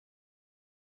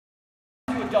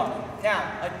dump. Now,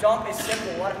 a dump is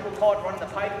simple. A lot of people call it running the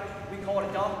pipe. We call it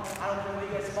a dump. I don't know what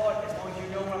you guys call it, as long as you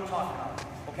know what I'm talking about.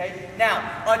 Okay? Now,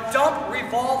 a dump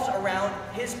revolves around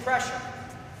his pressure.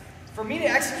 For me to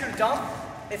execute a dump,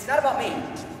 it's not about me.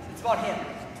 It's about him.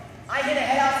 I hit a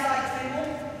head outside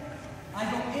single.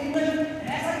 I go inland, and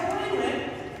as I go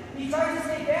inland, he tries to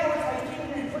stay balanced by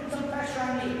keeping and putting some pressure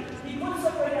on me. He puts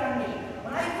some weight on me.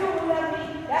 When I feel weight on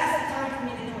me, that's the time for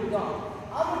me to do a dump.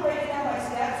 I'm going to break it down by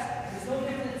steps. There's no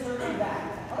different than circling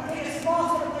back. I'm going to take a small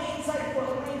step with my inside foot,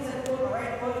 my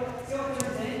right foot, see how it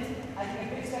turns in. I take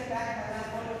a big step back with my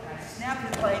left foot, and I snap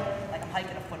his leg like I'm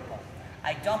hiking a football.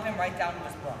 I dump him right down to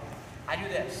his bum. I do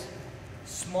this.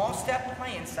 Small step with my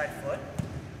inside foot,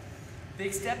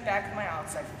 big step back with my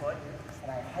outside foot,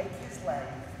 and I hike his leg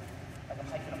like I'm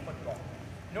hiking a football.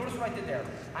 Notice what I did there.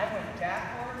 I went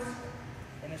backwards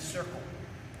in a circle.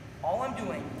 All I'm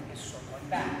doing is circling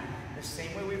back, the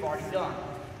same way we've already done.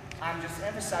 I'm just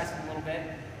emphasizing a little bit,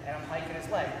 and I'm hiking his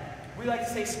leg. We like to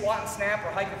say squat and snap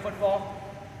or hike a football.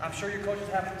 I'm sure your coaches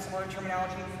have some other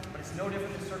terminology, but it's no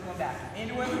different than circling back.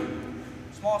 Into him,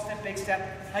 small step, big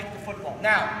step, hike the football.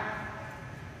 Now,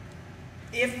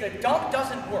 if the dump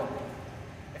doesn't work,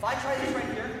 if I try this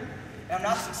right here, and I'm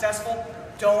not successful,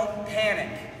 don't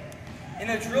panic. In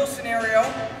a drill scenario,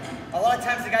 a lot of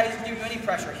times the guy doesn't give you any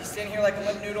pressure. He's sitting here like a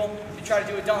limp noodle. You try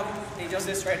to do a dump, and he does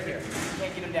this right here. You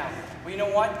can't get him down. Well, you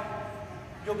know what?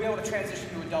 You'll be able to transition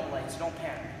to a double leg, so don't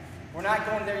panic. We're not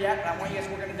going there yet, but I want you guys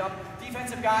to work on the dump.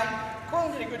 Defensive guy,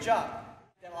 Corlin did a good job.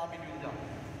 That allowed me to do the dump.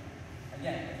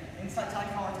 Again, inside tie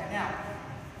collar tie. Now,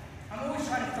 I'm always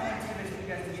trying to find tidbits for you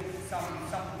guys to get something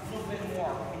a little bit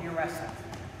more in your wrestling.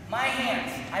 My hands,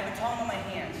 I've been talking about my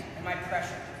hands and my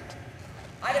pressure.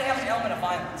 I gotta have an element of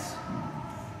violence.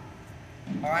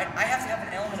 Alright? I have to have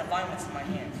an element of violence in my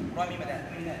hands. What do I mean by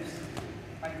that? I mean this.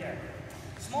 Right there.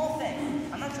 Small thing.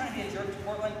 I'm not trying to be a jerk to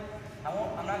Portland.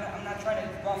 I'm not trying to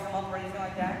rough him up or anything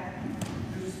like that.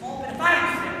 There's a small bit of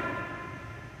violence there.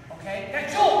 Okay? That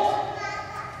jolt!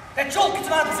 That jolt gets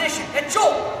him out of position. That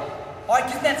jolt! Alright,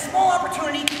 gives that small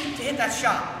opportunity to hit that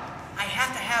shot. I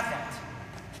have to have that.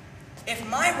 If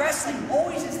my wrestling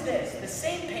always is this, the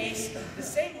same pace, the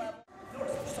same level,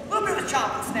 notice just a little bit of a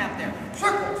chop and snap there.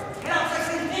 Circles. And outside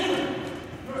saying inward.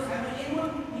 Notice I went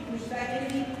inward, he pushed back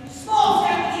into me. Small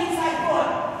step with the inside foot.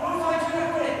 Notice how I turn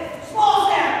my foot in.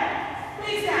 Small step.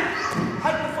 Big step.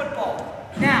 Hike the football.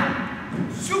 Now,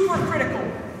 super critical.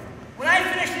 When I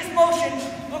finish this motion,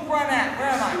 look where I'm at. Where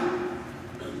am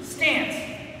I? Stance.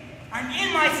 I'm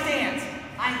in my stance.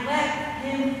 I let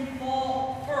him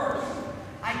fall first.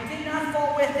 I did not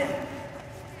fall with him.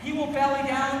 He will belly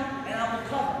down and I will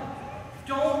cover.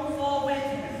 Don't fall with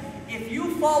him. If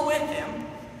you fall with him,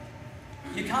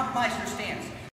 you compromise your stance.